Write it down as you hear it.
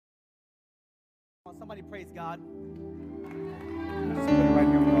Somebody praise God. Just put it right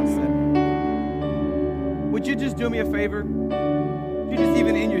here when you're all set. Would you just do me a favor? Would you just,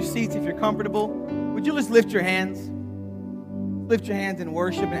 even in your seats, if you're comfortable, would you just lift your hands? Lift your hands in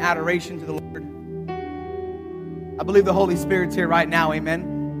worship and adoration to the Lord. I believe the Holy Spirit's here right now,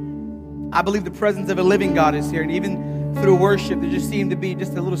 amen. I believe the presence of a living God is here, and even through worship, there just seemed to be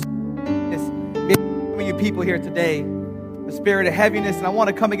just a little some of you people here today, the spirit of heaviness, and I want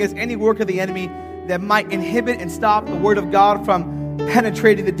to come against any work of the enemy that might inhibit and stop the Word of God from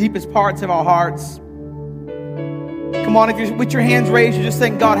penetrating the deepest parts of our hearts. Come on, if you're with your hands raised, you're just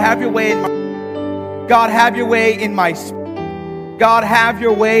saying, God, have your way in my God, have your way in my spirit. God, have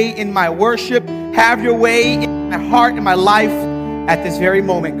your way in my worship. Have your way in my heart and my life at this very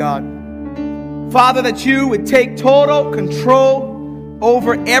moment, God. Father, that you would take total control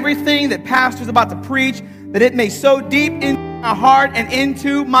over everything that Pastor's about to preach, that it may sow deep into my heart and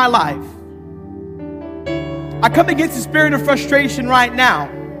into my life. I come against the spirit of frustration right now.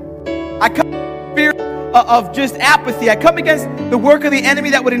 I come against the spirit of just apathy. I come against the work of the enemy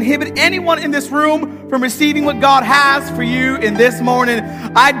that would inhibit anyone in this room from receiving what God has for you in this morning.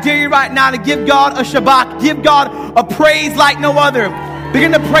 I dare you right now to give God a Shabbat. Give God a praise like no other.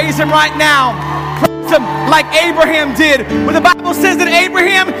 Begin to praise Him right now. Praise Him like Abraham did. When the Bible says that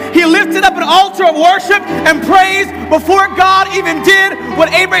Abraham, he lifted up an altar of worship and praise before God even did what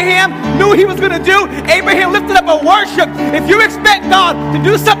Abraham knew he was going to do. Abraham lifted up a worship. If you expect God to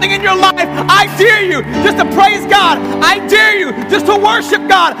do something in your life, I dare you just to praise God. I dare you just to worship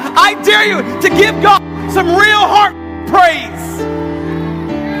God. I dare you to give God some real heart praise.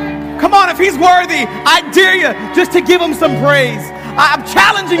 Come on, if He's worthy, I dare you just to give Him some praise. I'm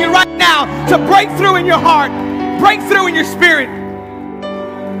challenging you right now to break through in your heart, break through in your spirit.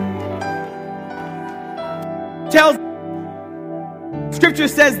 Scripture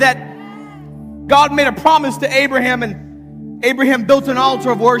says that God made a promise to Abraham, and Abraham built an altar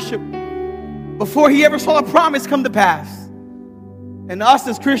of worship before he ever saw the promise come to pass. And us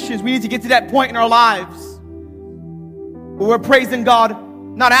as Christians, we need to get to that point in our lives where we're praising God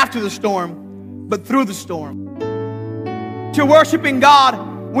not after the storm, but through the storm. You're worshiping God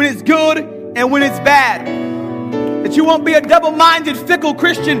when it's good and when it's bad. That you won't be a double-minded, fickle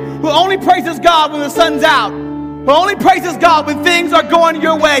Christian who only praises God when the sun's out, who only praises God when things are going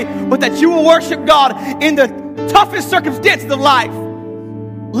your way, but that you will worship God in the toughest circumstances of life,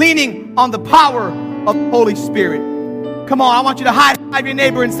 leaning on the power of the Holy Spirit. Come on, I want you to high-five your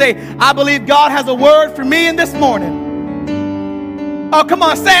neighbor and say, I believe God has a word for me in this morning. Oh, come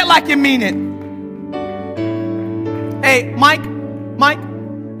on, say it like you mean it. Hey, Mike,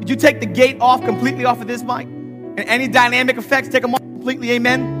 could you take the gate off completely off of this mic? And any dynamic effects, take them off completely,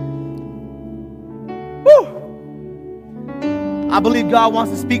 amen? Woo! I believe God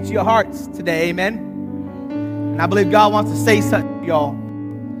wants to speak to your hearts today, amen? And I believe God wants to say something to y'all.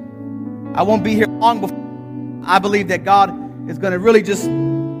 I won't be here long before. I believe that God is going to really just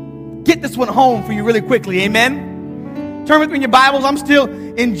get this one home for you really quickly, amen? Turn with me in your Bibles. I'm still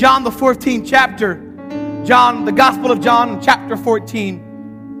in John the 14th chapter. John, the Gospel of John, chapter 14.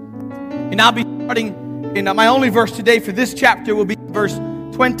 And I'll be starting in my only verse today for this chapter will be verse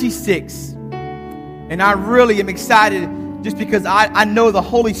 26. And I really am excited just because I know the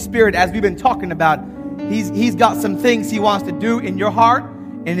Holy Spirit, as we've been talking about, He's got some things He wants to do in your heart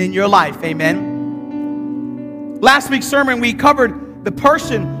and in your life. Amen. Last week's sermon, we covered the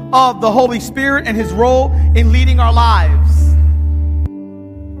person of the Holy Spirit and His role in leading our lives.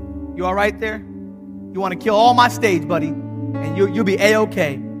 You all right there? You want to kill all my stage, buddy, and you'll be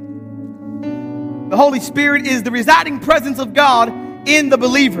A-okay. The Holy Spirit is the residing presence of God in the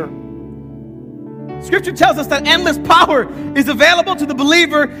believer. Scripture tells us that endless power is available to the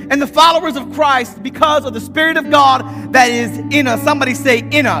believer and the followers of Christ because of the Spirit of God that is in us. Somebody say,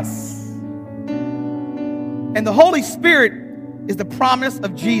 in us. And the Holy Spirit is the promise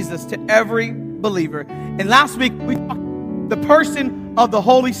of Jesus to every believer. And last week, we talked about the person of the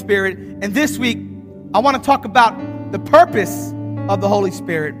Holy Spirit. And this week, I want to talk about the purpose of the Holy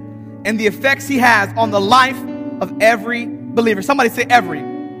Spirit and the effects He has on the life of every believer. Somebody say every.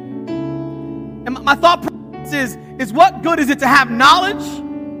 And my thought process is what good is it to have knowledge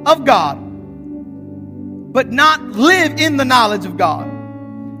of God, but not live in the knowledge of God?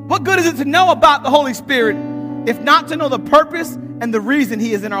 What good is it to know about the Holy Spirit if not to know the purpose and the reason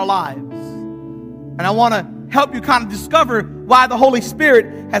He is in our lives? And I want to help you kind of discover why the Holy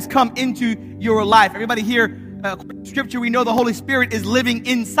Spirit has come into your life. Everybody here, Scripture, we know the Holy Spirit is living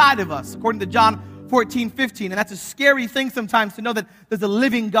inside of us, according to John 14:15. And that's a scary thing sometimes to know that there's a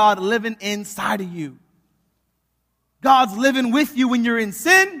living God living inside of you. God's living with you when you're in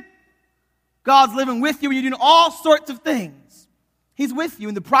sin, God's living with you when you're doing all sorts of things. He's with you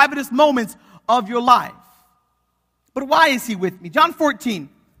in the privatest moments of your life. But why is he with me? John 14,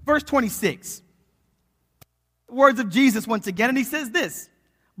 verse 26. The words of Jesus once again, and he says this,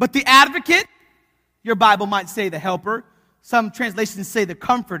 but the advocate, your Bible might say the helper, some translations say the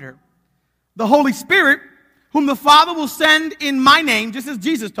comforter, the Holy Spirit, whom the Father will send in my name, just as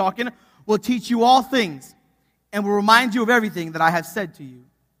Jesus talking, will teach you all things and will remind you of everything that I have said to you.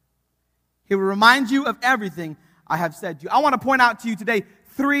 He will remind you of everything I have said to you. I want to point out to you today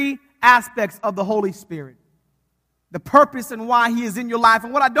 3 aspects of the Holy Spirit. The purpose and why he is in your life.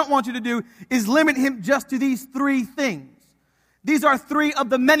 And what I don't want you to do is limit him just to these 3 things. These are 3 of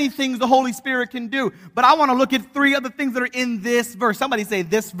the many things the Holy Spirit can do. But I want to look at 3 of the things that are in this verse. Somebody say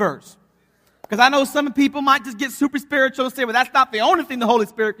this verse. Because I know some people might just get super spiritual and say, well, that's not the only thing the Holy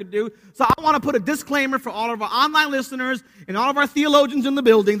Spirit can do. So I want to put a disclaimer for all of our online listeners and all of our theologians in the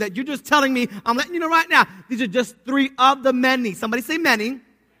building that you're just telling me, I'm letting you know right now, these are just 3 of the many. Somebody say many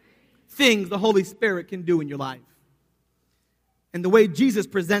things the Holy Spirit can do in your life. And the way Jesus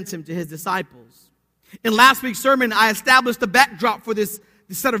presents him to his disciples. In last week's sermon, I established the backdrop for this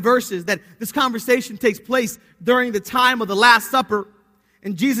set of verses, that this conversation takes place during the time of the Last Supper.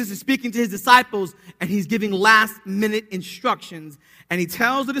 And Jesus is speaking to his disciples, and he's giving last-minute instructions. And he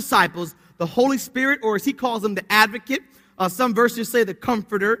tells the disciples, the Holy Spirit, or as he calls him, the advocate, some verses say the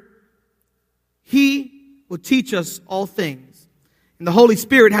comforter, he will teach us all things. And the Holy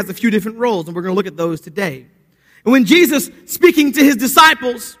Spirit has a few different roles, and we're going to look at those today. And when Jesus, speaking to his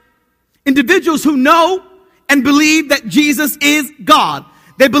disciples, individuals who know and believe that Jesus is God,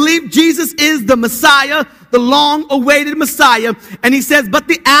 they believe Jesus is the Messiah, the long-awaited Messiah. And he says, but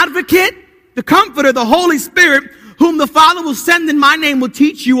the advocate, the comforter, the Holy Spirit, whom the Father will send in my name, will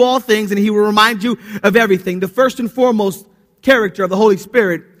teach you all things, and he will remind you of everything. The first and foremost character of the Holy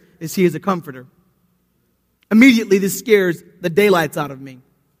Spirit is he is a comforter. Immediately, this scares the daylights out of me.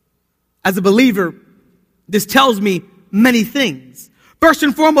 As a believer, this tells me many things. First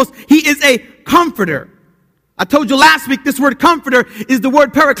and foremost, he is a comforter. I told you last week this word comforter is the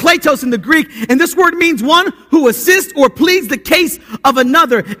word parakletos in the Greek, and this word means one who assists or pleads the case of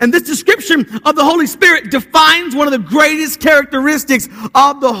another. And this description of the Holy Spirit defines one of the greatest characteristics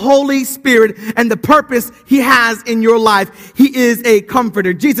of the Holy Spirit and the purpose he has in your life. He is a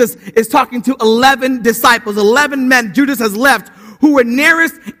comforter. Jesus is talking to 11 disciples, 11 men Judas has left, who were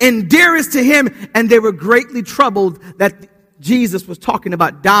nearest and dearest to him, and they were greatly troubled that Jesus was talking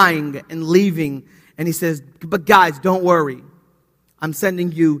about dying and leaving. And he says, but guys, don't worry. I'm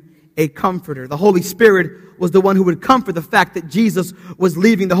sending you a comforter. The Holy Spirit was the one who would comfort the fact that Jesus was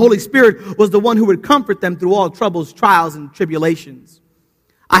leaving. The Holy Spirit was the one who would comfort them through all troubles, trials, and tribulations.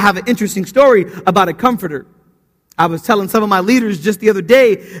 I have an interesting story about a comforter. I was telling some of my leaders just the other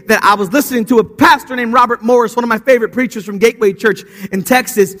day that I was listening to a pastor named Robert Morris, one of my favorite preachers from Gateway Church in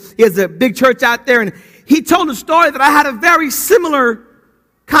Texas. He has a big church out there, and he told a story that I had a very similar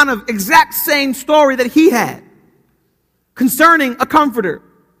kind of exact same story that he had concerning a comforter.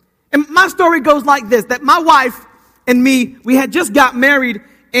 And my story goes like this, that my wife and me, we had just got married,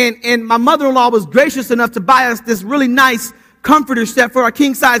 and my mother-in-law was gracious enough to buy us this really nice comforter set for our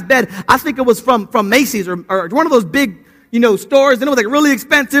king-size bed. I think it was from Macy's or one of those big, stores, and it was like really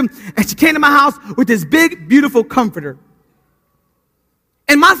expensive. And she came to my house with this big, beautiful comforter.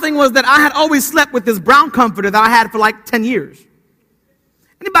 And my thing was that I had always slept with this brown comforter that I had for like 10 years.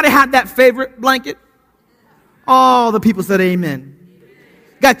 Anybody had that favorite blanket? All the people said amen.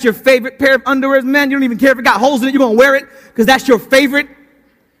 Got your favorite pair of underwear, man. You don't even care if it got holes in it. You're going to wear it because that's your favorite.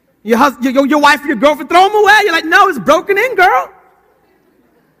 Your husband, your wife or your girlfriend, throw them away. You're like, no, it's broken in, girl.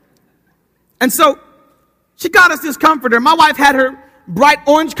 And so she got us this comforter. My wife had her bright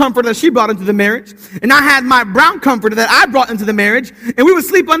orange comforter that she brought into the marriage. And I had my brown comforter that I brought into the marriage. And we would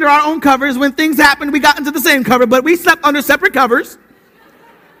sleep under our own covers. When things happened, we got into the same cover, but we slept under separate covers.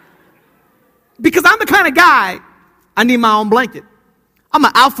 Because I'm the kind of guy, I need my own blanket. I'm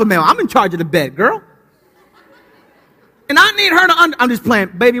an alpha male. I'm in charge of the bed, girl. And I need her to I'm just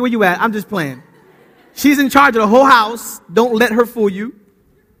playing. Baby, where you at? I'm just playing. She's in charge of the whole house. Don't let her fool you.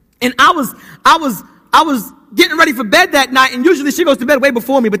 And I was getting ready for bed that night, and usually she goes to bed way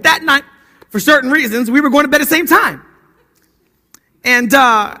before me. But that night, for certain reasons, we were going to bed at the same time. And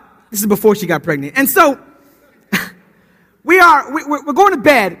this is before she got pregnant. And so we're going to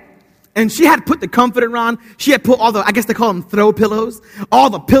bed. And she had put the comforter on. She had put all the, I guess they call them throw pillows. All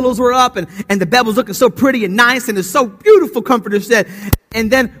the pillows were up, and the bed was looking so pretty and nice, and it's so beautiful, comforter said.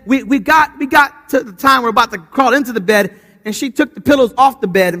 And then we got to the time we're about to crawl into the bed, and she took the pillows off the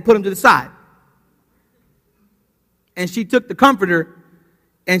bed and put them to the side. And she took the comforter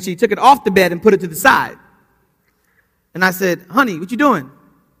And she took it off the bed and put it to the side. And I said, honey, what you doing?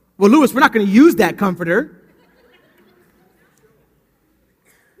 Well, Lewis, we're not going to use that comforter.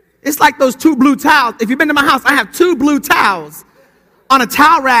 It's like those 2 blue towels. If you've been to my house, I have 2 blue towels on a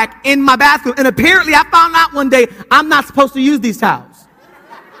towel rack in my bathroom. And apparently I found out one day I'm not supposed to use these towels.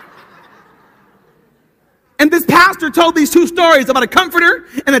 And this pastor told these 2 stories about a comforter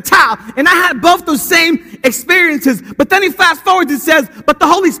and a towel. And I had both those same experiences. But then he fast forwards and says, but the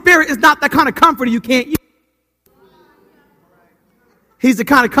Holy Spirit is not that kind of comforter you can't use. He's the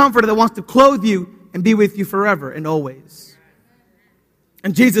kind of comforter that wants to clothe you and be with you forever and always.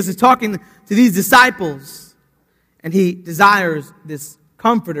 And Jesus is talking to these disciples, and he desires this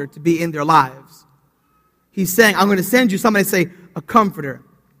comforter to be in their lives. He's saying, I'm going to send you, somebody say, a comforter.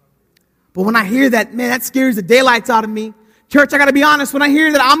 But when I hear that, man, that scares the daylights out of me. Church, I got to be honest, when I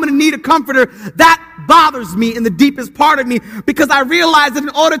hear that I'm going to need a comforter, that bothers me in the deepest part of me, because I realize that in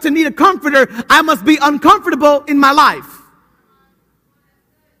order to need a comforter, I must be uncomfortable in my life.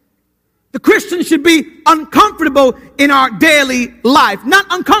 The Christian should be uncomfortable in our daily life, not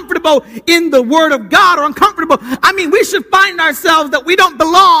uncomfortable in the Word of God or uncomfortable. I mean, we should find ourselves that we don't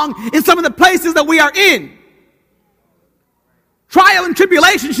belong in some of the places that we are in. Trial and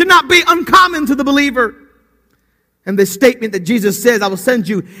tribulation should not be uncommon to the believer. And this statement that Jesus says, I will send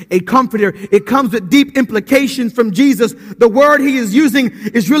you a comforter, it comes with deep implications from Jesus. The word he is using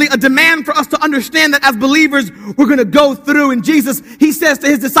is really a demand for us to understand that as believers, we're going to go through. And Jesus, he says to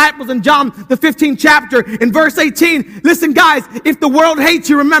his disciples in John, the 15th chapter, in verse 18, listen guys, if the world hates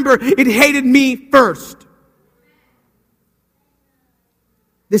you, remember, it hated me first.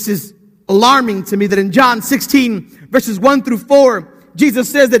 This is alarming to me that in John 16, verses 1 through 4, Jesus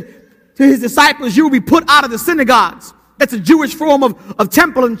says that to his disciples, you will be put out of the synagogues. That's a Jewish form of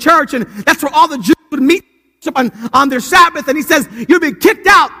temple and church, and that's where all the Jews would meet on their Sabbath. And he says, you'll be kicked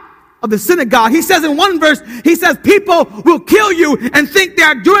out of the synagogue. He says in one verse, he says, people will kill you and think they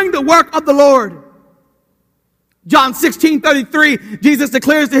are doing the work of the Lord. John 16:33, Jesus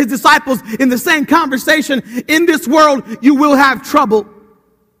declares to his disciples in the same conversation, in this world you will have trouble.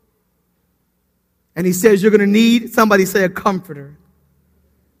 And he says, you're going to need, somebody say, a comforter.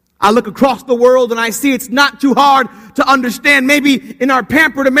 I look across the world and I see it's not too hard to understand. Maybe in our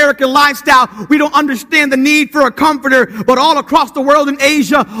pampered American lifestyle, we don't understand the need for a comforter. But all across the world in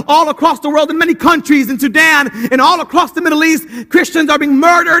Asia, all across the world in many countries in Sudan, and all across the Middle East, Christians are being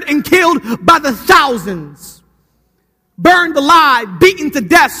murdered and killed by the thousands. Burned alive, beaten to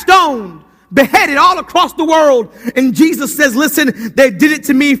death, stoned, beheaded all across the world. And Jesus says, listen, they did it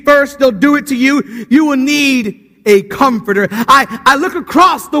to me first, they'll do it to you. You will need a comforter. I look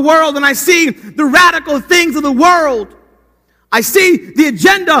across the world and I see the radical things of the world. I see the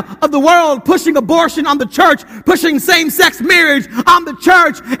agenda of the world pushing abortion on the church, pushing same-sex marriage on the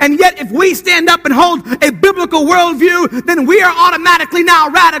church. And yet if we stand up and hold a biblical worldview, then we are automatically now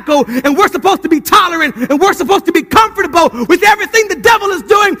radical, and we're supposed to be tolerant, and we're supposed to be comfortable with everything the devil is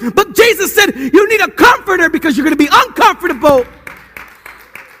doing. But Jesus said you need a comforter because you're going to be uncomfortable.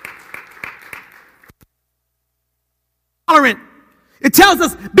 Tolerant. It tells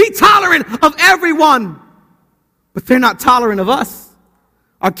us, be tolerant of everyone. But they're not tolerant of us.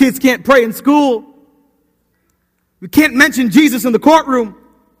 Our kids can't pray in school. We can't mention Jesus in the courtroom.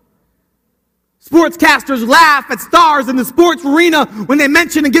 Sportscasters laugh at stars in the sports arena when they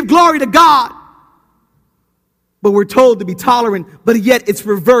mention and give glory to God. But we're told to be tolerant, but yet it's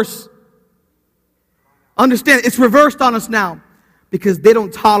reversed. Understand, it's reversed on us now because they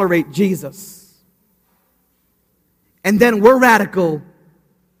don't tolerate Jesus. And then we're radical.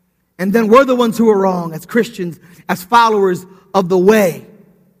 And then we're the ones who are wrong as Christians, as followers of the way.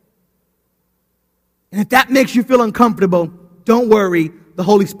 And if that makes you feel uncomfortable, don't worry. The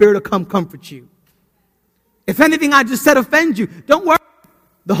Holy Spirit will come comfort you. If anything I just said offends you, don't worry.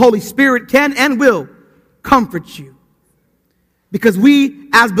 The Holy Spirit can and will comfort you. Because we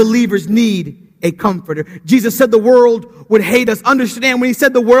as believers need a comforter. Jesus said the world would hate us. Understand, when he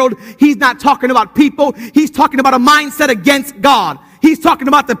said the world, he's not talking about people. He's talking about a mindset against God. He's talking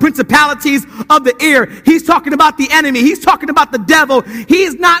about the principalities of the air. He's talking about the enemy. He's talking about the devil.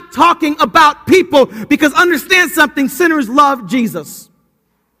 He's not talking about people, because understand something, sinners love Jesus.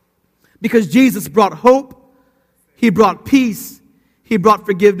 Because Jesus brought hope. He brought peace. He brought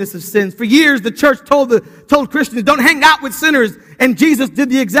forgiveness of sins. For years, the church told Christians, don't hang out with sinners. And Jesus did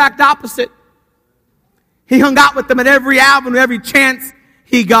the exact opposite. He hung out with them at every avenue, every chance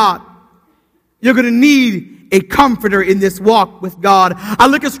he got. You're going to need a comforter in this walk with God. I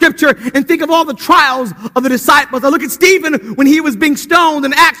look at Scripture and think of all the trials of the disciples. I look at Stephen when he was being stoned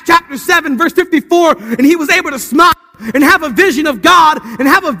in Acts chapter 7, verse 54, and he was able to smile and have a vision of God and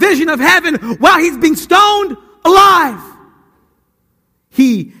have a vision of heaven while he's being stoned alive.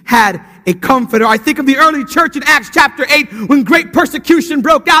 He had a comforter. I think of the early church in Acts chapter 8 when great persecution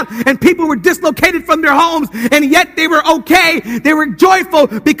broke out and people were dislocated from their homes, and yet they were okay. They were joyful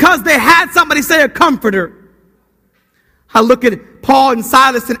because they had somebody say a comforter. I look at Paul and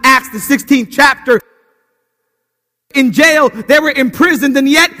Silas in Acts, the 16th chapter. In jail, they were imprisoned, and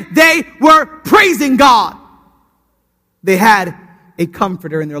yet they were praising God. They had a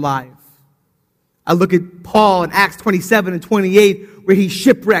comforter in their life. I look at Paul in Acts 27 and 28, where he's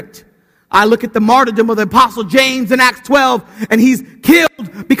shipwrecked. I look at the martyrdom of the Apostle James in Acts 12, and he's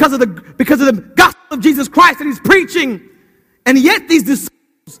killed because of the gospel of Jesus Christ that he's preaching. And yet these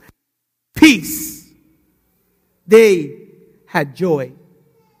disciples, peace, they had joy.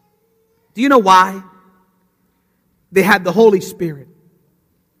 Do you know why? They had the Holy Spirit.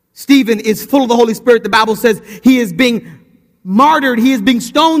 Stephen is full of the Holy Spirit. The Bible says he is being martyred. He is being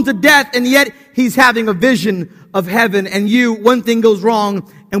stoned to death, and yet he's having a vision of heaven. And one thing goes wrong,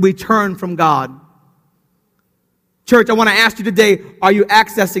 and we turn from God. Church, I want to ask you today, are you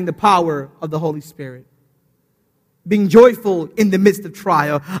accessing the power of the Holy Spirit? Being joyful in the midst of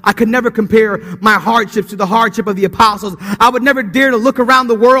trial. I could never compare my hardships to the hardship of the apostles. I would never dare to look around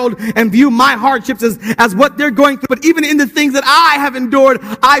the world and view my hardships as what they're going through. But even in the things that I have endured,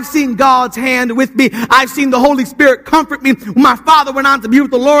 I've seen God's hand with me. I've seen the Holy Spirit comfort me. When my father went on to be with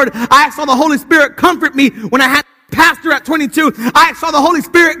the Lord, I saw the Holy Spirit comfort me. When I had pastor at 22, I saw the Holy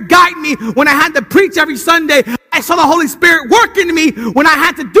Spirit guide me. When I had to preach every Sunday, I saw the Holy Spirit work in me. When I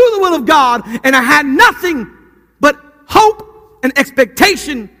had to do the will of God, and I had nothing but hope and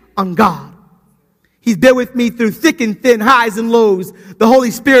expectation on God. He's been with me through thick and thin, highs and lows. The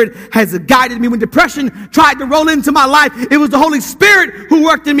Holy Spirit has guided me. When depression tried to roll into my life, it was the Holy Spirit who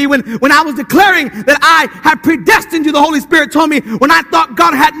worked in me. When I was declaring that I had predestined you, the Holy Spirit told me. When I thought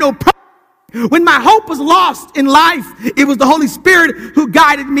God had no purpose, when my hope was lost in life, it was the Holy Spirit who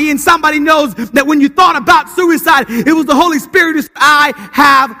guided me. And somebody knows that when you thought about suicide, it was the Holy Spirit who said, I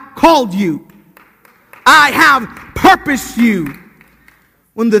have called you. I have purposed you.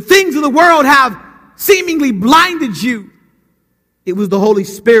 When the things of the world have seemingly blinded you, it was the Holy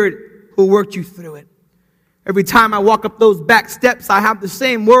Spirit who worked you through it. Every time I walk up those back steps, I have the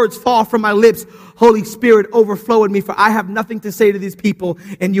same words fall from my lips. Holy Spirit, overflow in me, for I have nothing to say to these people,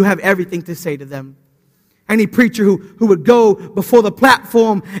 and you have everything to say to them. Any preacher who would go before the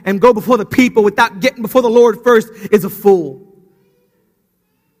platform and go before the people without getting before the Lord first is a fool.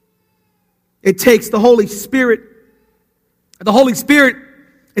 It takes the Holy Spirit. The Holy Spirit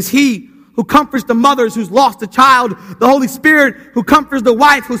is He who comforts the mothers who's lost a child. The Holy Spirit who comforts the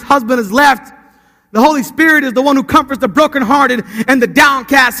wife whose husband is left. The Holy Spirit is the one who comforts the brokenhearted and the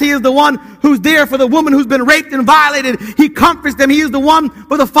downcast. He is the one who's there for the woman who's been raped and violated. He comforts them. He is the one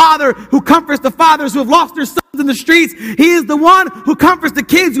for the father who comforts the fathers who have lost their sons in the streets. He is the one who comforts the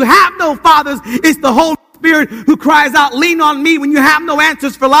kids who have no fathers. It's the Holy Spirit who cries out, lean on me when you have no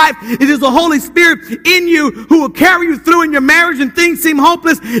answers for life. It is the Holy Spirit in you who will carry you through in your marriage and things seem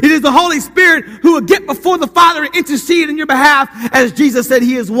hopeless. It is the Holy Spirit who will get before the Father and intercede in your behalf. As Jesus said,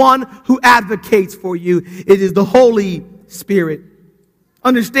 He is one who advocates for you. It is the Holy Spirit.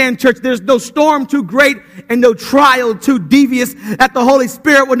 Understand, church, there's no storm too great and no trial too devious that the Holy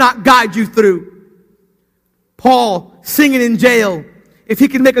Spirit will not guide you through. Paul singing in jail. If he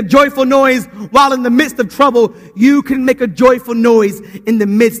can make a joyful noise while in the midst of trouble, you can make a joyful noise in the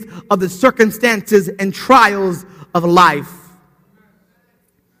midst of the circumstances and trials of life.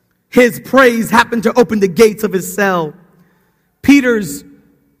 His praise happened to open the gates of his cell. Peter's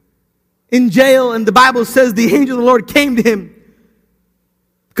in jail, and the Bible says the angel of the Lord came to him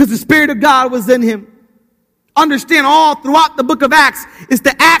because the Spirit of God was in him. Understand, all throughout the book of Acts, it's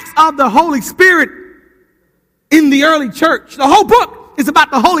the acts of the Holy Spirit in the early church. The whole book is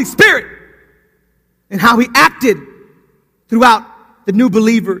about the Holy Spirit and how He acted throughout the new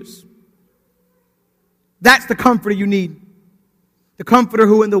believers. That's the comforter you need. The comforter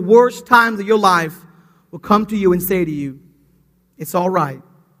who in the worst times of your life will come to you and say to you, it's all right.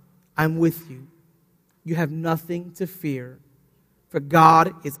 I'm with you. You have nothing to fear, for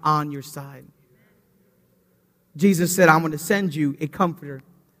God is on your side. Jesus said, I'm going to send you a comforter.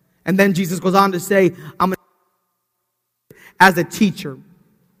 And then Jesus goes on to say, I'm going to as a teacher.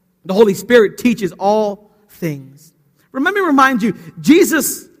 The Holy Spirit teaches all things. Let me remind you,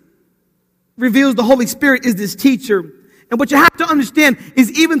 Jesus reveals the Holy Spirit is this teacher. And what you have to understand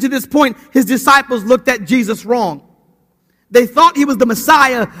is even to this point, His disciples looked at Jesus wrong. They thought he was the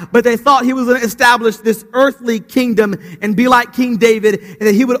Messiah, but they thought he was going to establish this earthly kingdom and be like King David, and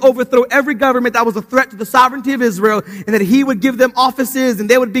that he would overthrow every government that was a threat to the sovereignty of Israel, and that he would give them offices, and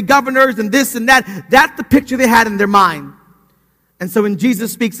they would be governors, and this and that. That's the picture they had in their mind. And so when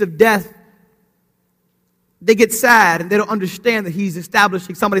Jesus speaks of death, they get sad, and they don't understand that he's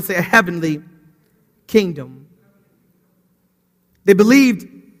establishing, somebody say, a heavenly kingdom. They believed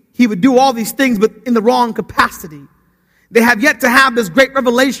he would do all these things, but in the wrong capacity. They have yet to have this great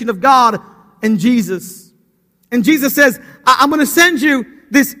revelation of God and Jesus. And Jesus says, I'm going to send you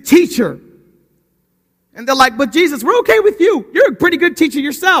this teacher. And they're like, but Jesus, we're okay with you. You're a pretty good teacher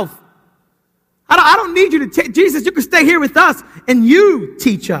yourself. I don't need you to Jesus, you can stay here with us and you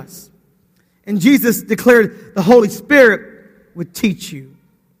teach us. And Jesus declared the Holy Spirit would teach you.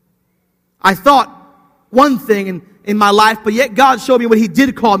 I thought one thing in my life, but yet God showed me what he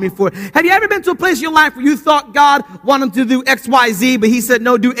did call me for. Have you ever been to a place in your life where you thought God wanted to do X, Y, Z, but he said,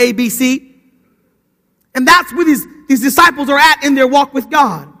 no, do A, B, C? And that's where these disciples are at in their walk with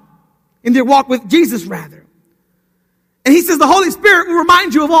God, in their walk with Jesus, rather. And he says the Holy Spirit will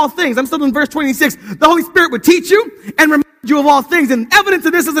remind you of all things. I'm still in verse 26. The Holy Spirit would teach you and remind you of all things. And evidence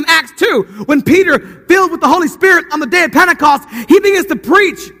of this is in Acts 2. When Peter, filled with the Holy Spirit on the day of Pentecost, he begins to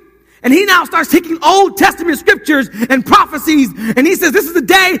preach. And he now starts taking Old Testament scriptures and prophecies. And he says, this is the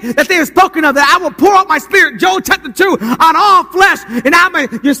day that they have spoken of, that I will pour out my Spirit, Joel chapter 2, on all flesh.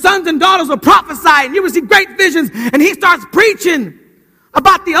 And your sons and daughters will prophesy, and you will see great visions. And he starts preaching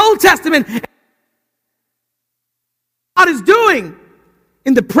about the Old Testament. God is doing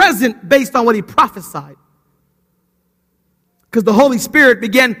in the present based on what he prophesied. Because the Holy Spirit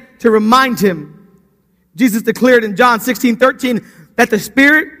began to remind him. Jesus declared in John 16:13 that the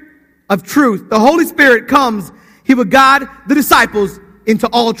Spirit of truth, the Holy Spirit comes, he will guide the disciples into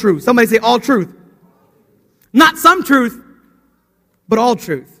all truth. Somebody say all truth. Not some truth, but all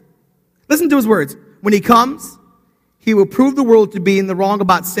truth. Listen to his words. When he comes, he will prove the world to be in the wrong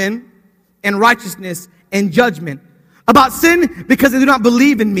about sin and righteousness and judgment. About sin, because they do not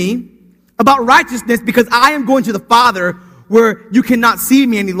believe in me. About righteousness, because I am going to the Father where you cannot see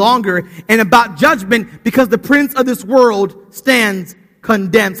me any longer. And about judgment, because the prince of this world stands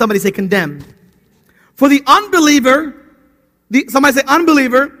condemned. Somebody say condemned. For the unbeliever, somebody say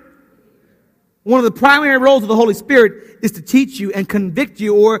unbeliever, one of the primary roles of the Holy Spirit is to teach you and convict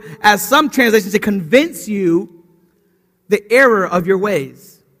you, or as some translations say, convince you the error of your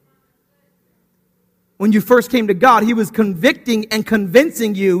ways. When you first came to God, he was convicting and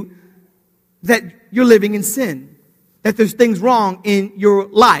convincing you that you're living in sin, that there's things wrong in your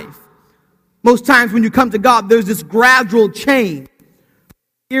life. Most times when you come to God, there's this gradual change.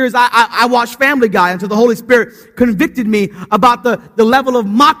 Years I watched Family Guy until the Holy Spirit convicted me about the level of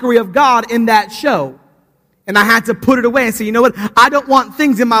mockery of God in that show. And I had to put it away and say, you know what? I don't want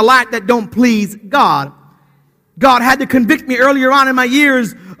things in my life that don't please God. God had to convict me earlier on in my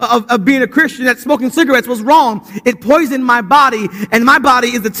years of being a Christian that smoking cigarettes was wrong. It poisoned my body, and my body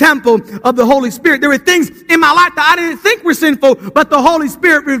is the temple of the Holy Spirit. There were things in my life that I didn't think were sinful, but the Holy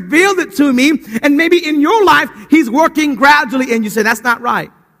Spirit revealed it to me. And maybe in your life, he's working gradually, and you say, that's not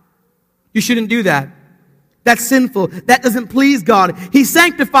right. You shouldn't do that. That's sinful. That doesn't please God. He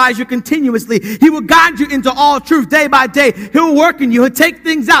sanctifies you continuously. He will guide you into all truth day by day. He'll work in you. He'll take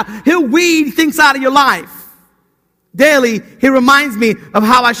things out. He'll weed things out of your life. Daily, he reminds me of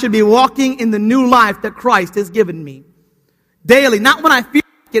how I should be walking in the new life that Christ has given me. Daily, not when I feel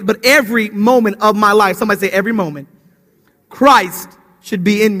like it, but every moment of my life. Somebody say every moment. Christ should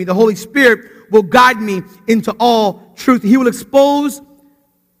be in me. The Holy Spirit will guide me into all truth. He will expose,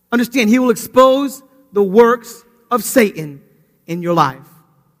 understand, he will expose the works of Satan in your life.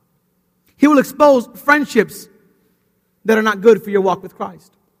 He will expose friendships that are not good for your walk with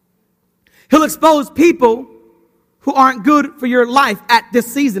Christ. He'll expose people who aren't good for your life at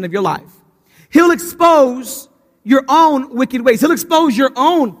this season of your life. He'll expose your own wicked ways. He'll expose your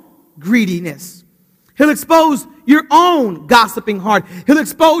own greediness. He'll expose your own gossiping heart. He'll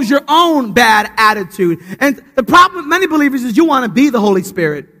expose your own bad attitude. And the problem with many believers is you want to be the Holy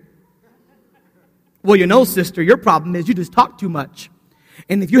Spirit. Well, you know, sister, your problem is you just talk too much.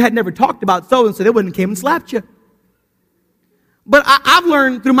 And if you had never talked about so-and-so, they wouldn't have came and slapped you. But I've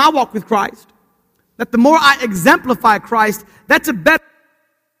learned through my walk with Christ that the more I exemplify Christ, that's a better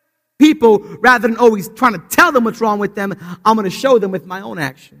people, rather than always trying to tell them what's wrong with them. I'm going to show them with my own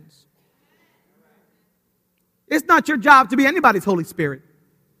actions. It's not your job to be anybody's Holy Spirit.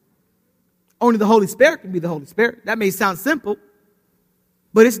 Only the Holy Spirit can be the Holy Spirit. That may sound simple,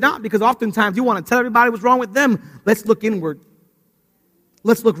 but it's not, because oftentimes you want to tell everybody what's wrong with them. Let's look inward.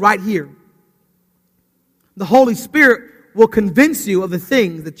 Let's look right here. The Holy Spirit will convince you of the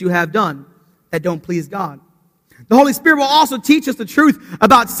things that you have done that don't please God. The Holy Spirit will also teach us the truth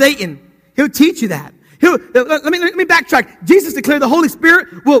about Satan. He'll teach you that. Let me backtrack. Jesus declared the Holy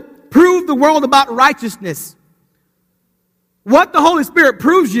Spirit will prove the world about righteousness. What the Holy Spirit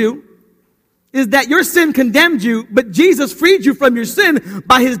proves you is that your sin condemned you, but Jesus freed you from your sin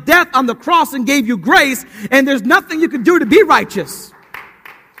by his death on the cross and gave you grace, and there's nothing you can do to be righteous.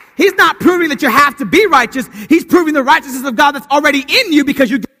 He's not proving that you have to be righteous. He's proving the righteousness of God that's already in you because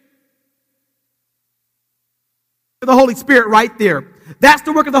you the Holy Spirit right there. That's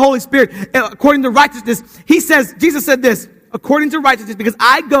the work of the Holy Spirit. According to righteousness, Jesus said this, according to righteousness, because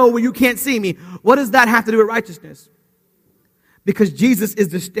I go where you can't see me. What does that have to do with righteousness? Because Jesus is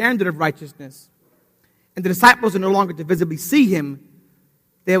the standard of righteousness. And the disciples are no longer to visibly see him.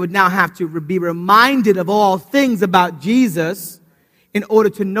 They would now have to be reminded of all things about Jesus in order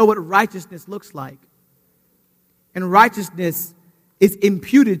to know what righteousness looks like. And righteousness is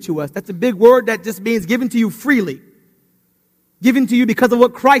imputed to us. That's a big word that just means given to you freely. Given to you because of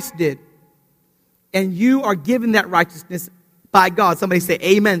what Christ did. And you are given that righteousness by God. Somebody say,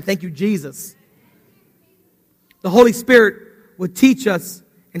 amen. Thank you, Jesus. The Holy Spirit will teach us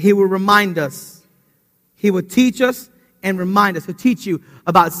and he will remind us. He will teach us and remind us. He'll teach you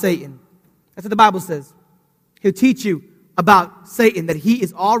about Satan. That's what the Bible says. He'll teach you about Satan, that he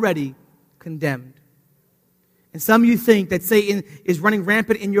is already condemned. And some of you think that Satan is running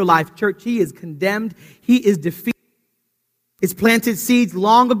rampant in your life. Church, he is condemned. He is defeated. It's planted seeds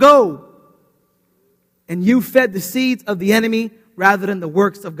long ago. And you fed the seeds of the enemy rather than the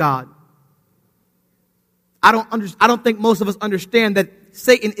works of God. I don't think most of us understand that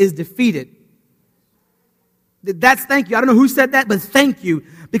Satan is defeated. Thank you. I don't know who said that, but thank you.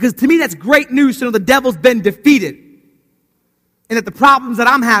 Because to me, that's great news to know the devil's been defeated. And that the problems that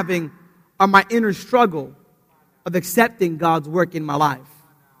I'm having are my inner struggle of accepting God's work in my life.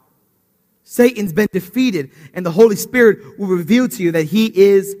 Satan's been defeated, and the Holy Spirit will reveal to you that he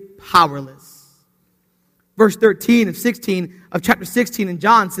is powerless. Verse 13 of chapter 16 in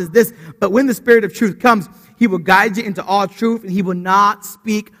John says this, but when the Spirit of truth comes, he will guide you into all truth, and he will not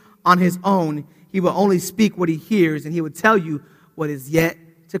speak on his own. He will only speak what he hears, and he will tell you what is yet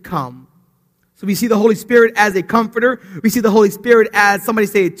to come. So we see the Holy Spirit as a comforter. We see the Holy Spirit as, somebody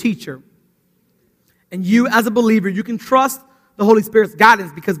say, a teacher. And you as a believer, you can trust the Holy Spirit's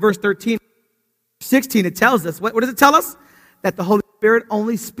guidance because verse 16, it tells us, what does it tell us? That the Holy Spirit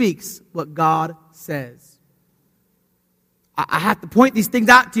only speaks what God says. I have to point these things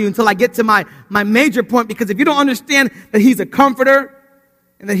out to you until I get to my major point, because if you don't understand that he's a comforter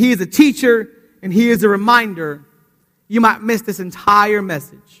and that he is a teacher and he is a reminder, you might miss this entire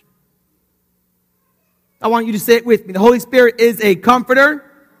message. I want you to say it with me. The Holy Spirit is a comforter,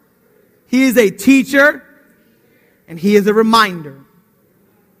 he is a teacher, and he is a reminder.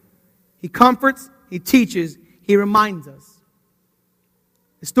 He comforts, he teaches, he reminds us.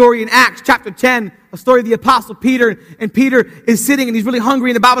 The story in Acts chapter 10, a story of the apostle Peter, and Peter is sitting and he's really hungry,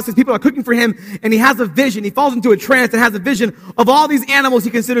 and the Bible says people are cooking for him, and he has a vision. He falls into a trance and has a vision of all these animals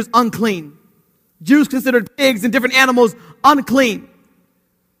he considers unclean. Jews considered pigs and different animals unclean.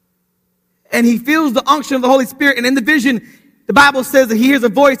 And he feels the unction of the Holy Spirit, and in the vision, the Bible says that he hears a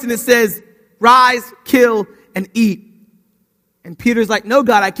voice and it says, rise, kill, and eat. And Peter's like, no,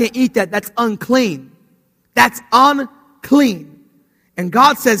 God, I can't eat that. That's unclean. That's unclean. And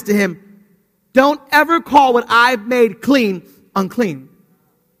God says to him, don't ever call what I've made clean, unclean.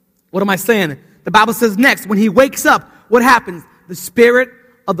 What am I saying? The Bible says next, when he wakes up, what happens? The Spirit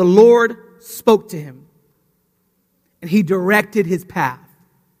of the Lord spoke to him. And he directed his path.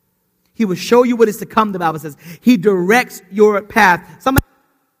 He will show you what is to come, the Bible says. He directs your path. Somebody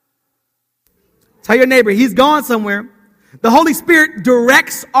tell your neighbor, he's gone somewhere. The Holy Spirit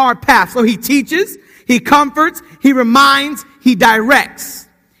directs our path. So he teaches, he comforts, he reminds, he directs.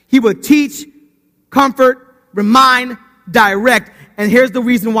 He will teach, comfort, remind, direct. And here's the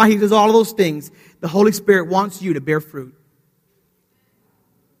reason why he does all of those things. The Holy Spirit wants you to bear fruit.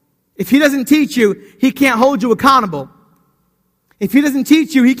 If he doesn't teach you, he can't hold you accountable. If he doesn't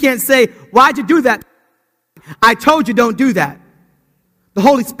teach you, he can't say, why'd you do that? I told you don't do that. The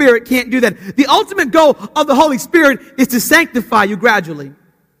Holy Spirit can't do that. The ultimate goal of the Holy Spirit is to sanctify you gradually.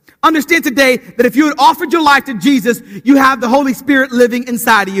 Understand today that if you had offered your life to Jesus, you have the Holy Spirit living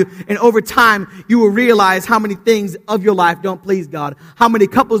inside of you. And over time, you will realize how many things of your life don't please God. How many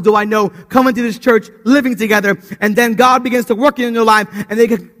couples do I know coming to this church, living together, and then God begins to work in their life, and they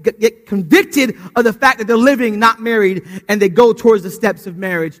get convicted of the fact that they're living, not married, and they go towards the steps of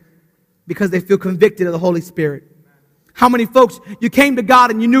marriage because they feel convicted of the Holy Spirit. How many folks, you came to God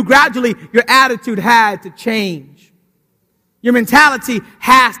and you knew gradually your attitude had to change. Your mentality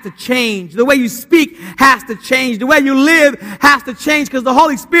has to change. The way you speak has to change. The way you live has to change because the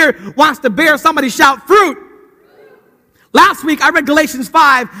Holy Spirit wants to bear. Somebody shout fruit. Last week, I read Galatians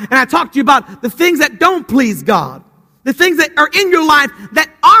 5, and I talked to you about the things that don't please God. The things that are in your life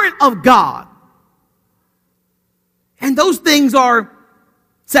that aren't of God. And those things are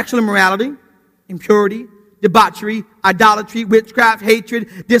sexual immorality, impurity, debauchery, idolatry, witchcraft,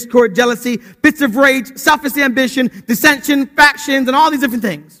 hatred, discord, jealousy, fits of rage, selfish ambition, dissension, factions, and all these different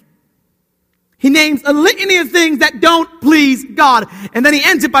things. He names a litany of things that don't please God. And then he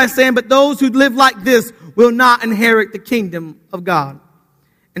ends it by saying, but those who live like this will not inherit the kingdom of God.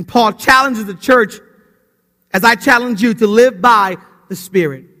 And Paul challenges the church, as I challenge you, to live by the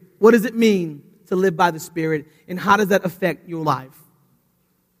Spirit. What does it mean to live by the Spirit? And how does that affect your life?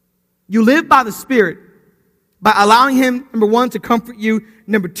 You live by the Spirit by allowing Him, number one, to comfort you.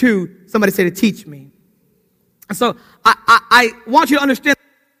 Number two, somebody say to teach me. And so I want you to understand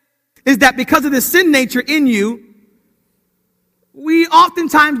is that because of the sin nature in you, we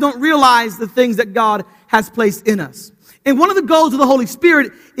oftentimes don't realize the things that God has placed in us. And one of the goals of the Holy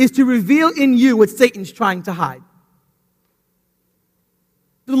Spirit is to reveal in you what Satan's trying to hide.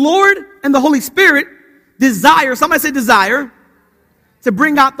 The Lord and the Holy Spirit desire, somebody say desire, to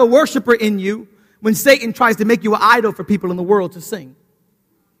bring out the worshiper in you when Satan tries to make you an idol for people in the world to sing.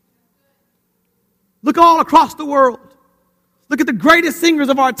 Look all across the world. Look at the greatest singers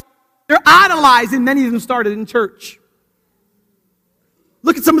of our time. They're idolized, and many of them started in church.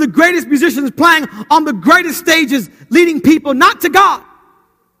 Look at some of the greatest musicians playing on the greatest stages, leading people not to God.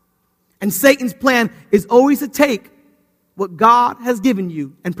 And Satan's plan is always to take what God has given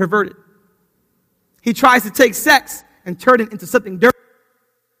you and pervert it. He tries to take sex and turn it into something dirty.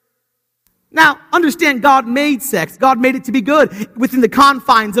 Now, understand God made sex. God made it to be good within the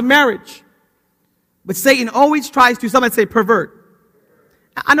confines of marriage. But Satan always tries to, somebody say, pervert.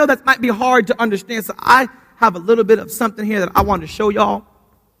 I know that might be hard to understand, so I have a little bit of something here that I want to show y'all.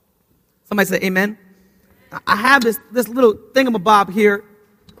 Somebody say amen. I have this little thingamabob here,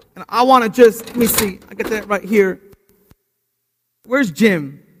 and I want to just, let me see, I get that right here. Where's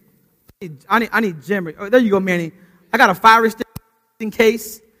Jim? I need Jim. Oh, there you go, Manny. I got a fire extinguisher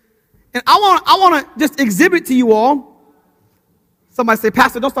case. And I want to just exhibit to you all. Somebody say,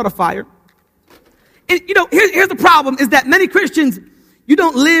 Pastor, don't start a fire. And you know, here's the problem is that many Christians, you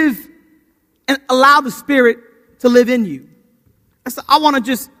don't live and allow the Spirit to live in you. And so I want to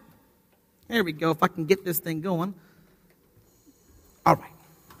just, there we go, if I can get this thing going. All right.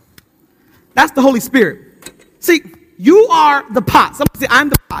 That's the Holy Spirit. See, you are the pot. Somebody say, I'm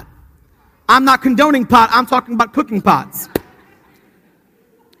the pot. I'm not condoning pot. I'm talking about cooking pots.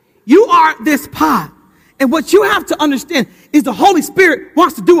 You are this pot. And what you have to understand is the Holy Spirit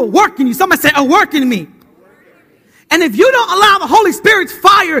wants to do a work in you. Somebody say, a work in me. And if you don't allow the Holy Spirit's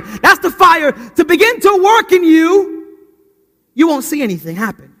fire, that's the fire, to begin to work in you, you won't see anything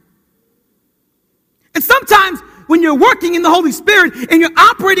happen. And sometimes when you're working in the Holy Spirit and you're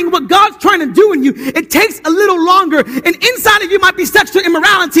operating what God's trying to do in you, it takes a little longer. And inside of you might be sexual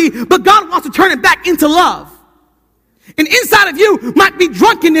immorality, but God wants to turn it back into love. And inside of you might be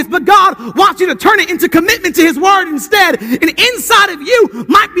drunkenness, but God wants you to turn it into commitment to His Word instead. And inside of you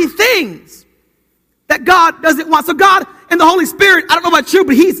might be things that God doesn't want. So God and the Holy Spirit, I don't know about you,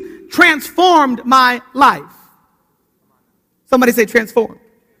 but He's transformed my life. Somebody say transform.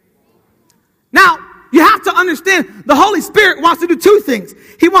 Now, you have to understand the Holy Spirit wants to do two things.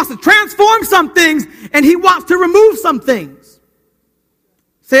 He wants to transform some things and He wants to remove some things.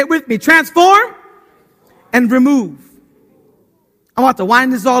 Say it with me. Transform and remove. I want to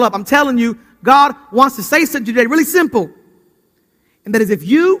wind this all up. I'm telling you, God wants to say something today really simple. And that is if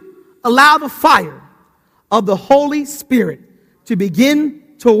you allow the fire of the Holy Spirit to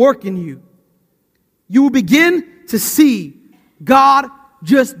begin to work in you, you will begin to see God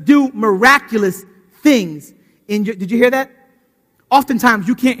just do miraculous things. Did you hear that? Oftentimes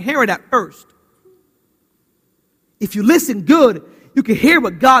you can't hear it at first. If you listen good, you can hear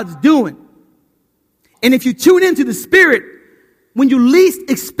what God's doing. And if you tune into the Spirit, when you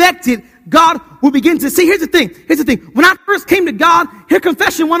least expect it, God will begin to see. Here's the thing. When I first came to God, here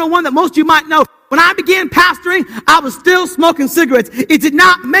Confession 101 that most of you might know. When I began pastoring, I was still smoking cigarettes. It did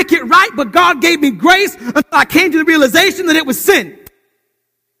not make it right, but God gave me grace until I came to the realization that it was sin.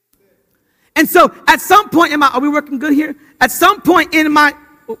 And so at some point are we working good here? At some point in my,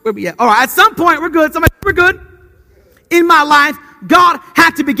 where we at? All right, at some point, we're good. Somebody, we're good. In my life, God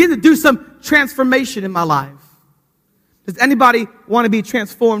had to begin to do some transformation in my life. Does anybody want to be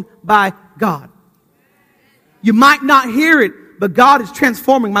transformed by God? You might not hear it, but God is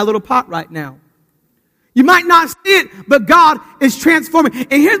transforming my little pot right now. You might not see it, but God is transforming.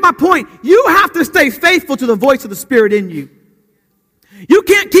 And here's my point. You have to stay faithful to the voice of the Spirit in you. You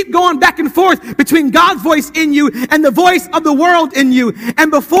can't keep going back and forth between God's voice in you and the voice of the world in you. And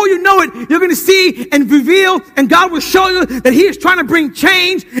before you know it, you're going to see and reveal, and God will show you that He is trying to bring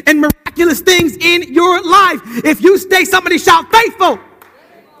change and miraculous things in your life. If you stay, somebody shout faithful.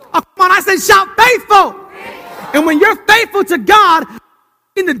 Oh, come on, I said shout faithful. And when you're faithful to God,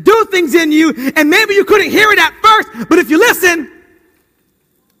 He's going to do things in you, and maybe you couldn't hear it at first, but if you listen,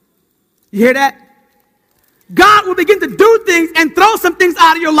 you hear that? God will begin to do things and throw some things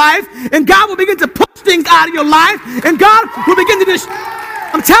out of your life, and God will begin to push things out of your life, and God will begin to just,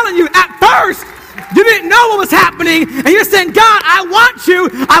 I'm telling you, at first, you didn't know what was happening, and you're saying, God, I want you,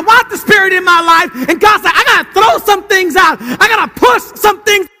 I want the Spirit in my life, and God's like, I gotta throw some things out, I gotta push some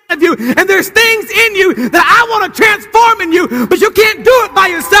things out of you, and there's things in you that I want to transform in you, but you can't do it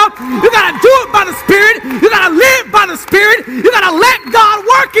by yourself. You gotta do it by the Spirit, you gotta live by the Spirit, you gotta let God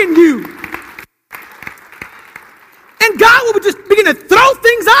work in you. And God will just begin to throw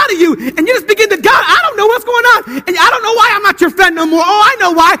things out of you. And you just begin to, God, I don't know what's going on. And I don't know why I'm not your friend no more. Oh, I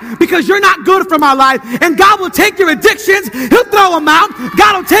know why. Because you're not good for my life. And God will take your addictions. He'll throw them out.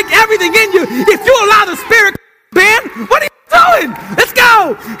 God will take everything in you. If you allow the Spirit, man, what are you doing? Let's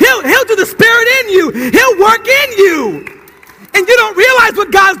go. He'll do the Spirit in you. He'll work in you. And you don't realize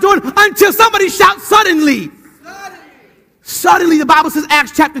what God's doing until somebody shouts suddenly. Suddenly, the Bible says,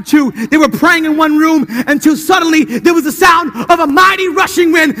 Acts chapter 2, they were praying in one room until suddenly there was the sound of a mighty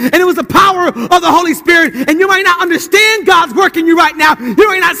rushing wind, and it was the power of the Holy Spirit. And you might not understand God's work in you right now. You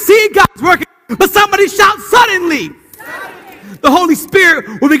might not see God's work, but somebody shout suddenly. The Holy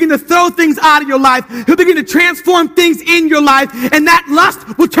Spirit will begin to throw things out of your life. He'll begin to transform things in your life, and that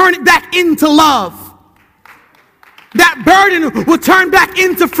lust will turn it back into love. That burden will turn back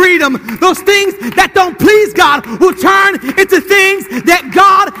into freedom. Those things that don't please God will turn into things that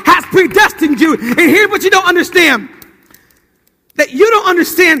God has predestined you. And here's what you don't understand. That you don't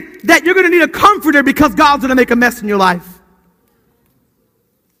understand that you're going to need a comforter because God's going to make a mess in your life.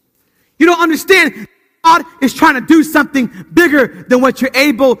 You don't understand God is trying to do something bigger than what you're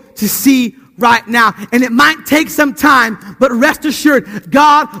able to see right now. And it might take some time, but rest assured,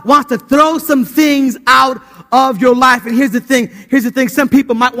 God wants to throw some things out of your life. And here's the thing. Some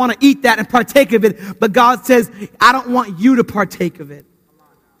people might want to eat that and partake of it, but God says, I don't want you to partake of it.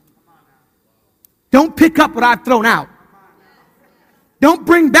 Don't pick up what I've thrown out. Don't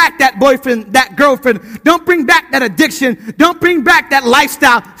bring back that boyfriend, that girlfriend. Don't bring back that addiction. Don't bring back that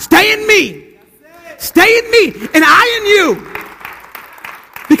lifestyle. Stay in me. Stay in me, and I in you.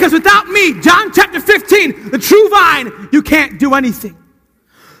 Because without me, John chapter 15, the true vine, you can't do anything.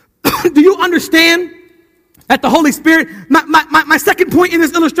 Do you understand that the Holy Spirit, my second point in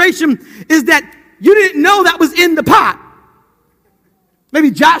this illustration is that you didn't know that was in the pot. Maybe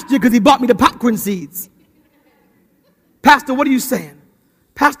Josh did because he bought me the popcorn seeds. Pastor, what are you saying?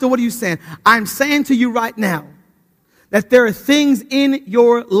 Pastor, what are you saying? I'm saying to you right now that there are things in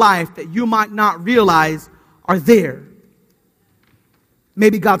your life that you might not realize are there.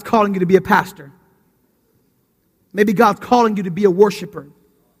 Maybe God's calling you to be a pastor. Maybe God's calling you to be a worshiper.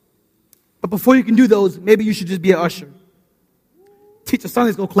 But before you can do those, maybe you should just be an usher. Teach a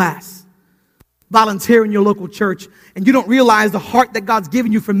Sunday school class. Volunteer in your local church. And you don't realize the heart that God's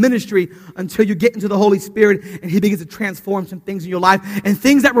given you for ministry until you get into the Holy Spirit and He begins to transform some things in your life. And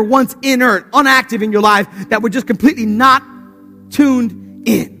things that were once inert, unactive in your life, that were just completely not tuned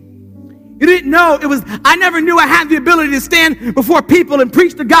in. You didn't know it was, I never knew I had the ability to stand before people and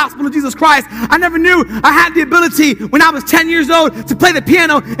preach the gospel of Jesus Christ. I never knew I had the ability when I was 10 years old to play the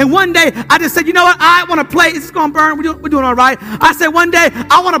piano. And one day I just said, you know what? I want to play. Is this going to burn? We're doing all right. I said one day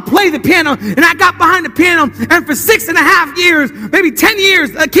I want to play the piano. And I got behind the piano. And for 6.5 years, maybe 10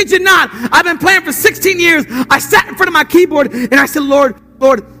 years, I kid you not, I've been playing for 16 years. I sat in front of my keyboard and I said, Lord,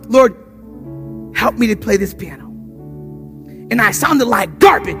 help me to play this piano. And I sounded like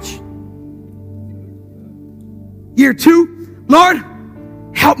garbage. Year 2, Lord,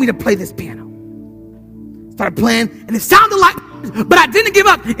 help me to play this piano. Started playing, and it sounded like, but I didn't give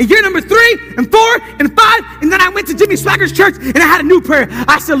up. In year number 3 and 4 and 5, and then I went to Jimmy Swaggart's church, and I had a new prayer.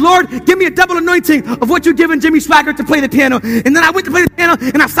 I said, Lord, give me a double anointing of what you've given Jimmy Swaggart to play the piano. And then I went to play the piano,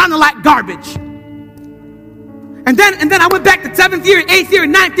 and I sounded like garbage. And then I went back to 7th year, 8th year,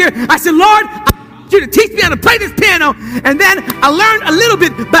 and 9th year. I said, Lord, you to teach me how to play this piano. And then I learned a little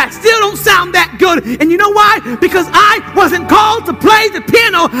bit, but I still don't sound that good. And you know why? Because I wasn't called to play the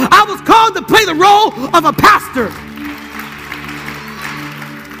piano. I was called to play the role of a pastor.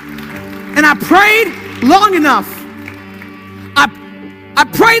 And I prayed long enough. I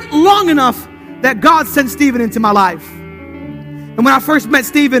prayed long enough that God sent Stephen into my life. And when I first met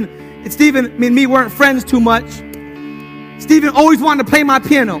Stephen, and me weren't friends too much. Stephen always wanted to play my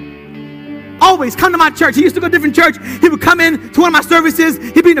piano. Always come to my church. He used to go to a different church. He would come in to one of my services.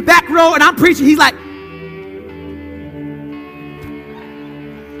 He'd be in the back row and I'm preaching. He's like,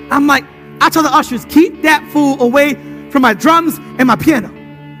 I tell the ushers, keep that fool away from my drums and my piano.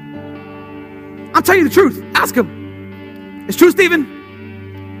 I'm telling you the truth. Ask him. It's true, Stephen?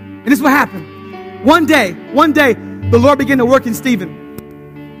 And this is what happened. One day, the Lord began to work in Stephen.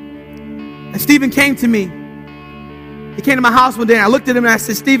 And Stephen came to me. He came to my house one day and I looked at him and I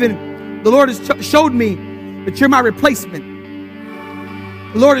said, Stephen, the Lord has showed me that you're my replacement.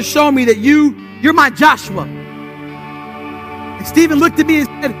 The Lord has shown me that you're my Joshua. And Stephen looked at me and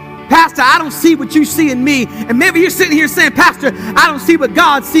said, Pastor, I don't see what you see in me. And maybe you're sitting here saying, Pastor, I don't see what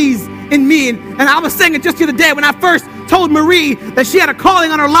God sees in me. And I was saying it just the other day when I first told Marie that she had a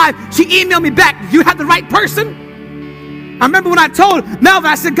calling on her life. She emailed me back, you have the right person? I remember when I told Melvin,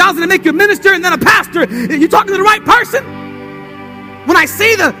 I said, God's going to make you a minister and then a pastor. You talking to the right person? When I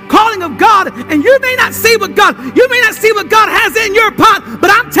see the calling of God, and you may not see what God has in your pot,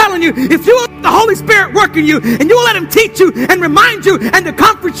 but I'm telling you, if you will let the Holy Spirit work in you, and you will let Him teach you and remind you and to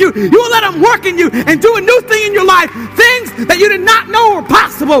comfort you, you will let Him work in you and do a new thing in your life, things that you did not know were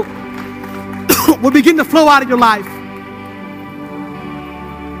possible will begin to flow out of your life.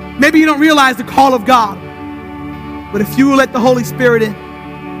 Maybe you don't realize the call of God, but if you will let the Holy Spirit in,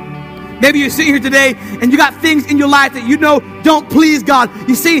 maybe you're sitting here today and you got things in your life that you know don't please God.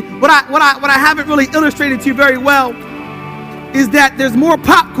 You see, what I haven't really illustrated to you very well is that there's more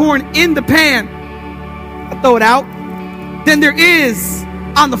popcorn in the pan, I throw it out, than there is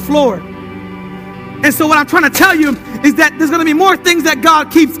on the floor. And so what I'm trying to tell you is that there's going to be more things that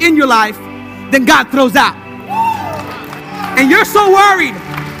God keeps in your life than God throws out. And you're so worried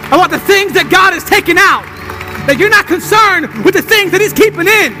about the things that God has taken out that you're not concerned with the things that He's keeping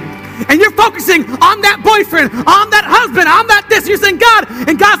in. And you're focusing on that boyfriend, on that husband, on that this. You're saying, God,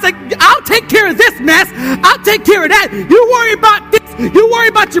 and God's like, I'll take care of this mess. I'll take care of that. You worry about this. You worry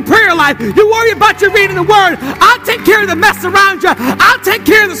about your prayer life. You worry about your reading the Word. I'll take care of the mess around you. I'll take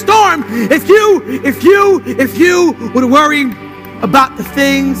care of the storm. If you would worry about the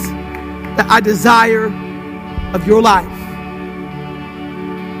things that I desire of your life.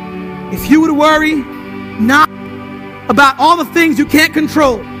 If you would worry not about all the things you can't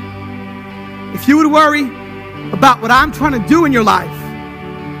control. If you would worry about what I'm trying to do in your life,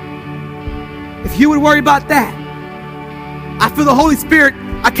 if you would worry about that, I feel the Holy Spirit.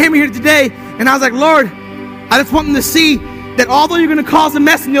 I came here today and I was like, Lord, I just want them to see that although you're going to cause a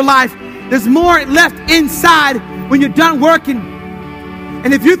mess in your life, there's more left inside when you're done working.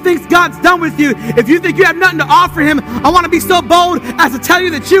 And if you think God's done with you, if you think you have nothing to offer Him, I want to be so bold as to tell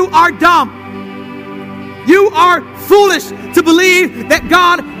you that you are dumb. You are foolish to believe that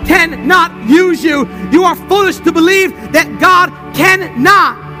God cannot use you. You are foolish to believe that God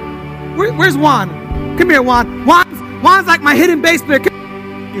cannot. Where's Juan? Come here, Juan. Juan's like my hidden bass player. Come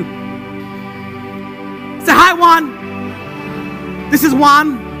here. Say hi, Juan. This is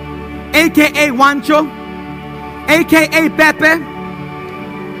Juan, a.k.a. Juancho, a.k.a. Pepe.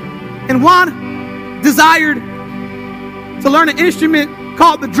 And Juan desired to learn an instrument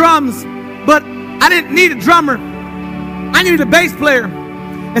called the drums, but I didn't need a drummer. I needed a bass player.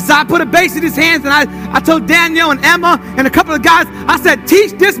 And so I put a bass in his hands, and I told Daniel and Emma and a couple of guys, I said,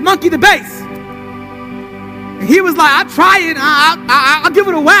 teach this monkey the bass. And he was like, I'll try it. I'll give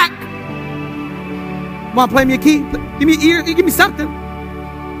it a whack. Want to play me a key? Give me an ear. Give me something.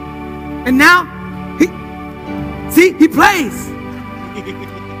 And now, he plays.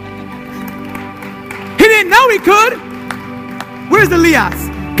 He didn't know he could. Where's Elias?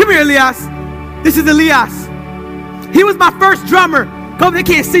 Come here, Elias. This is Elias. He was my first drummer. Come, they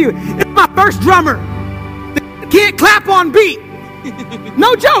can't see you. It's my first drummer. They can't clap on beat.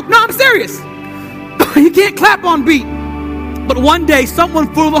 No joke. No, I'm serious. He can't clap on beat. But one day,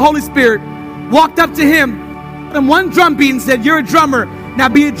 someone full of the Holy Spirit walked up to him and one drum beat and said, you're a drummer. Now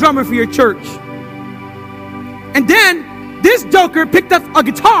be a drummer for your church. And then this joker picked up a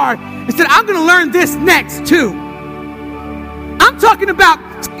guitar and said, I'm going to learn this next too. I'm talking about,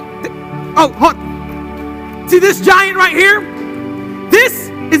 see this giant right here? This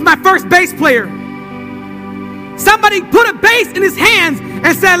is my first bass player. Somebody put a bass in his hands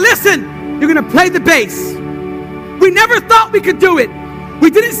and said, listen, you're going to play the bass. We never thought we could do it. We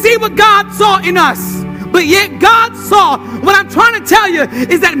didn't see what God saw in us. But yet God saw. What I'm trying to tell you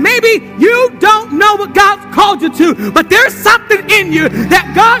is that maybe you don't know what God's called you to, but there's something in you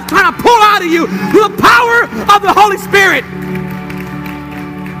that God's trying to pull out of you through the power of the Holy Spirit.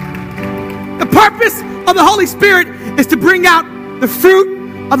 The purpose of the Holy Spirit is to bring out the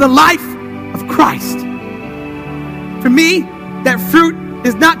fruit of the life of Christ. For me, that fruit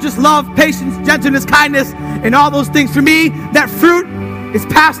is not just love, patience, gentleness, kindness, and all those things. For me, that fruit is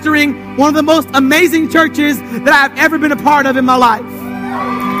pastoring one of the most amazing churches that I've ever been a part of in my life.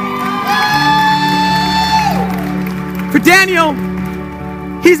 For Daniel,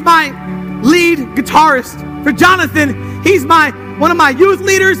 he's my lead guitarist. For Jonathan, he's one of my youth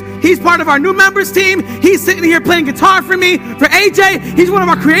leaders. He's part of our new members team. He's sitting here playing guitar for me. For AJ, he's one of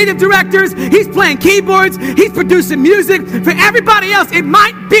our creative directors. He's playing keyboards. He's producing music. For everybody else, it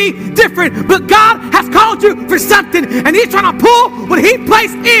might be different, but God has called you for something, and he's trying to pull what he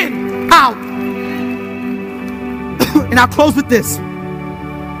placed in out. And I'll close with this.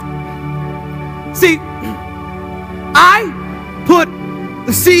 See, I put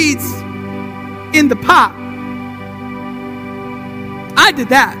the seeds in the pot. I did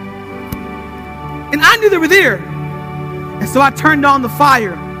that. And I knew they were there. And so I turned on the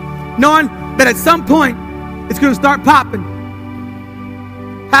fire, knowing that at some point it's going to start popping.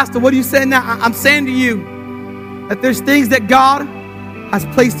 Pastor, what are you saying now? I'm saying to you that there's things that God has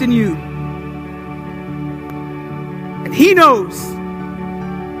placed in you. And he knows.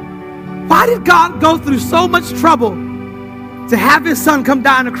 Why did God go through so much trouble to have his son come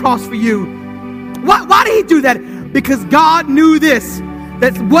down on the cross for you? Why did he do that? Because God knew this,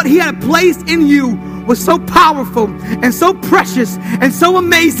 that what he had placed in you was so powerful and so precious and so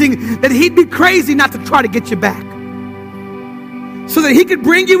amazing that he'd be crazy not to try to get you back. So that he could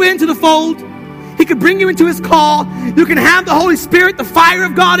bring you into the fold. He could bring you into his call. You can have the Holy Spirit, the fire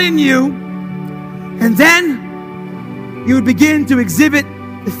of God in you. And then you would begin to exhibit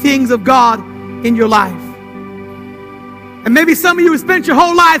the things of God in your life. And maybe some of you have spent your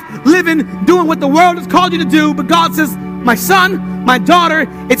whole life living, doing what the world has called you to do, but God says, my son, my daughter,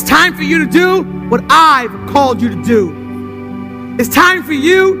 it's time for you to do what I've called you to do. It's time for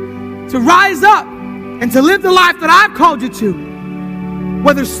you to rise up and to live the life that I've called you to,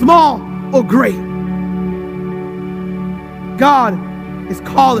 whether small or great. God is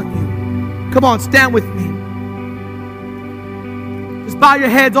calling you. Come on, stand with me. Just bow your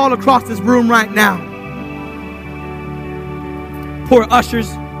heads all across this room right now. Poor ushers,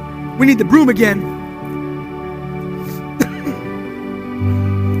 we need the broom again.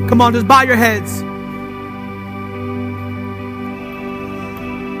 Come on, just bow your heads.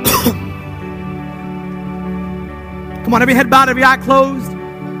 Come on, every head bowed, every eye closed.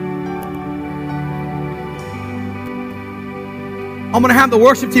 I'm going to have the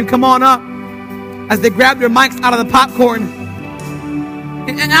worship team come on up as they grab their mics out of the popcorn.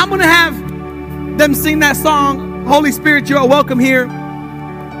 And I'm going to have them sing that song, Holy Spirit, you're welcome here.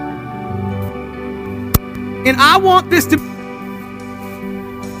 And I want this to be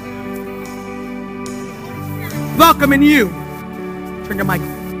welcoming you. Turn your mic.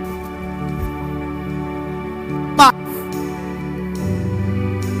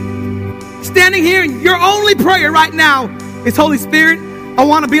 Standing here, and your only prayer right now is, Holy Spirit, I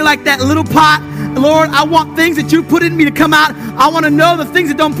want to be like that little pot. Lord, I want things that you put in me to come out. I want to know the things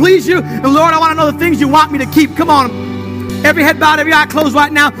that don't please you. And Lord, I want to know the things you want me to keep. Come on. Every head bowed, every eye closed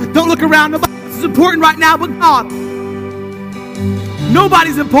right now. Don't look around. Nobody else is important right now but God.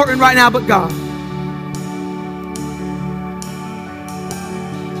 Nobody's important right now but God.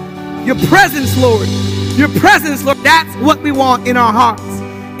 Your presence, Lord. Your presence, Lord. That's what we want in our hearts,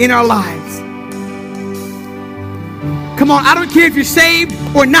 in our lives. Come on, I don't care if you're saved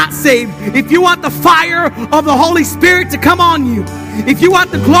or not saved. If you want the fire of the Holy Spirit to come on you, if you want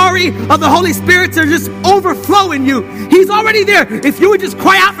the glory of the Holy Spirit to just overflow in you, He's already there. If you would just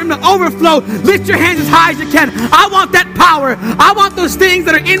cry out from the overflow, lift your hands as high as you can. I want that power. I want those things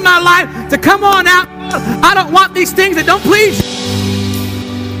that are in my life to come on out. I don't want these things that don't please you.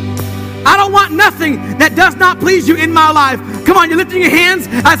 I don't want nothing that does not please you in my life. Come on, you're lifting your hands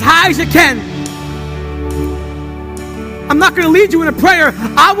as high as you can. I'm not going to lead you in a prayer.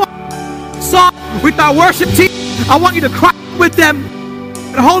 I want to song with our worship team. I want you to cry with them.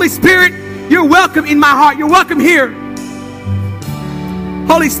 And Holy Spirit, you're welcome in my heart. You're welcome here.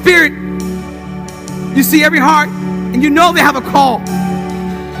 Holy Spirit, you see every heart and you know they have a call.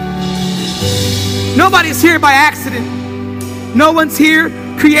 Nobody's here by accident. No one's here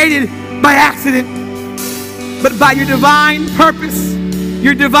created by accident, but by your divine purpose,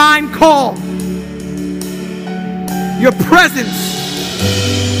 your divine call. Your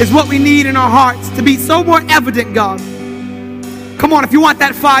presence is what we need in our hearts to be so more evident, God. Come on, if you want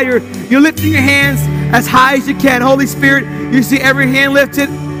that fire, you're lifting your hands as high as you can. Holy Spirit, you see every hand lifted.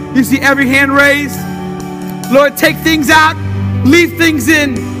 You see every hand raised. Lord, take things out, leave things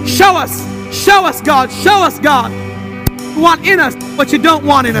in. Show us Show us, God. Show us, God. You want in us what you don't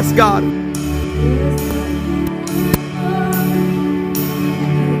want in us, God.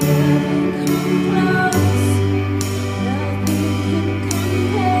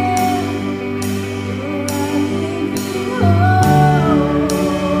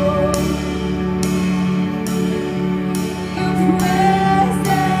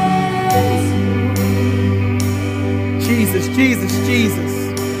 Jesus, Jesus, Jesus.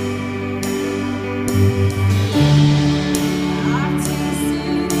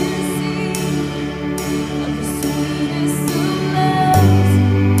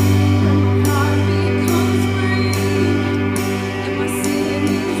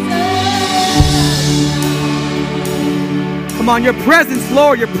 Come on, your presence,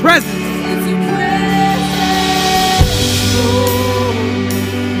 Lord, your presence.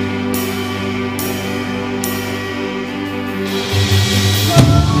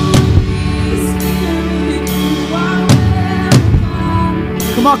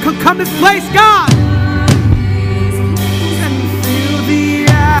 Come on, come this place, God. And feel the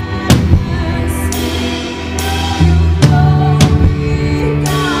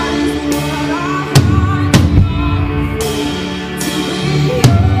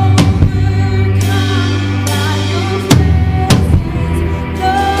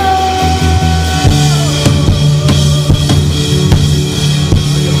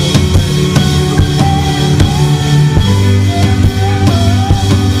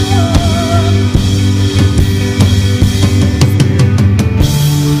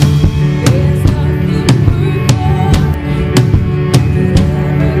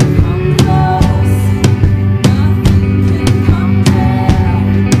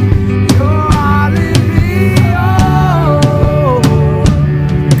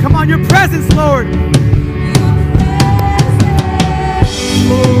Lord.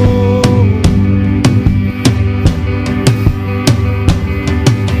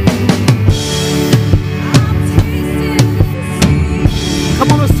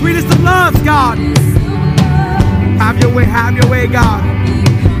 Come on, the sweetest of loves, God. Have your way, God.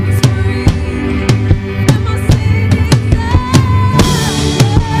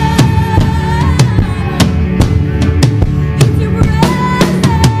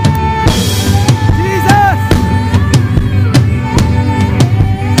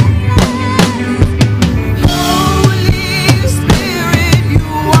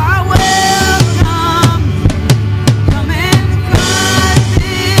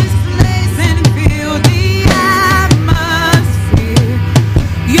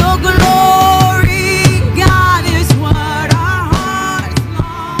 Your glory.